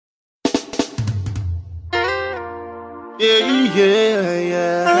Yeah, yeah,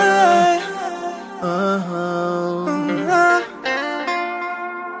 yeah.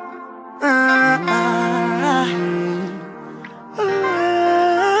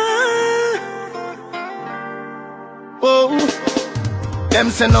 Whoa. Them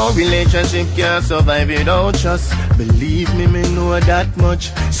say no relationship can survive without trust. Believe me, me know that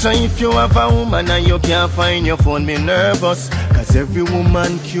much. So if you have a woman and you can't find your phone, me nervous. Cause every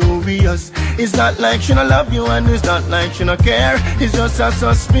woman curious. It's not like she no love you and it's not like she no care. It's just a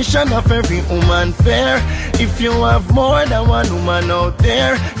suspicion of every woman fair. If you have more than one woman out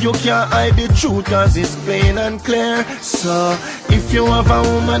there, you can't hide the truth cause it's plain and clear. So if you have a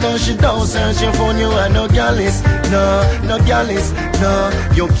woman and she don't search your phone, you are no Gallis. No Gallis, no.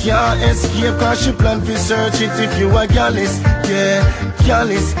 You can't escape cause she plan to search it if you are Gallis. Yeah,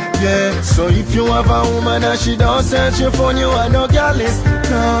 Gallis, yeah. So if you have a woman and she don't search your phone, you are no Gallis.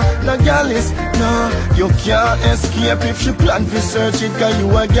 No Gallis, no. You can't escape if she plan to search it cause you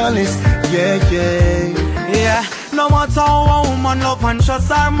are Gallis. Yeah, yeah. Yeah, no matter how a woman love and trust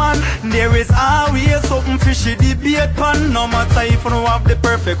her man, there is always something fishy debate pan. No matter if you don't have the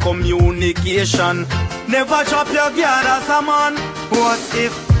perfect communication, never drop your guard as a man. What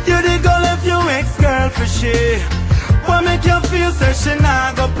if you the girl if you ex-girl for she? What make you feel say she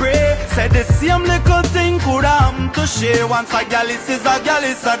not go pray? Say the same little thing could happen to she. Once a Gallis is a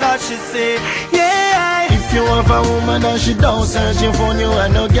Gallis, so that she say, yeah. If you have a woman and she don't search your phone, you are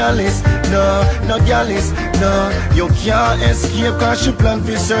no Gallis. No Gallis, no. You can't escape cause she plan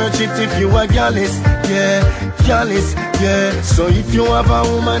to search it if you are Gallis. Yeah, Gallis, yeah. So if you have a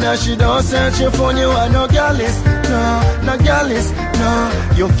woman and she don't search your phone, you are no Gallis. No Gallis, no.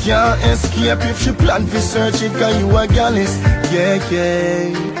 You can't escape if she plan to search it cause you are Gallis. Yeah,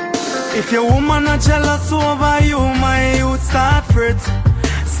 yeah. If your woman not jealous over you, my youth start fret.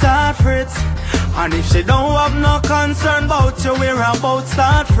 And if she don't have no concern about you, whereabouts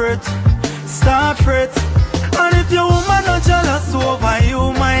start fret. And if your woman not jealous over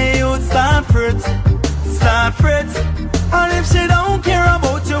you, my youth start fret. And if she don't care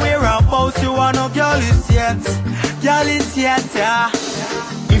about you, whereabouts you are no Gallis yet, yeah.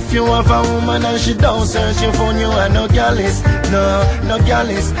 If you have a woman and she don't search your phone, you are no Gallis. No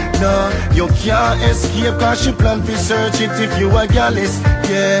Gallis, no. You can't escape cause she plan to search it if you are Gallis.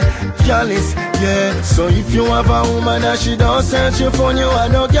 Yeah, Gallis, yeah. So if you have a woman and she don't search your phone, you are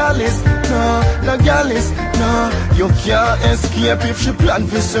no Gallis. No Gallis, no. You can't escape if she plan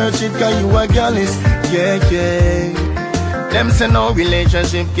to search it cause you are Gallis. Yeah, yeah. Them say no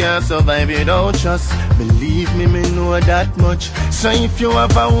relationship can survive without trust. Believe me, me know that much. So if you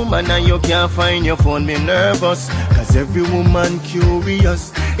have a woman and you can't find your phone, me nervous. Cause every woman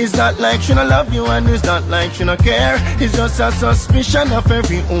curious. It's not like she no love you and it's not like she no care. It's just a suspicion of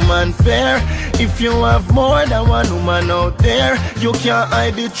every woman fair. If you have more than one woman out there, you can't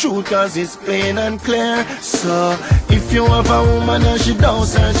hide the truth cause it's plain and clear. So if you have a woman and she don't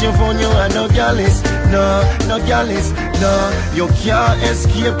search your phone, you are no Gallis. No Gallis, no. You can't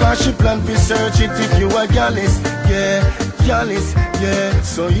escape cause she plan to search it if you are Gallis. Yeah, Gallis, yeah.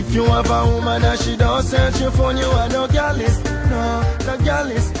 So if you have a woman and she don't search your phone, you are no Gallis. No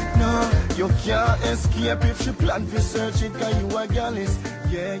Gallis, no. You can't escape if she plan to search it cause you are Gallis.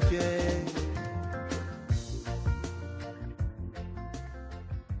 Yeah, yeah.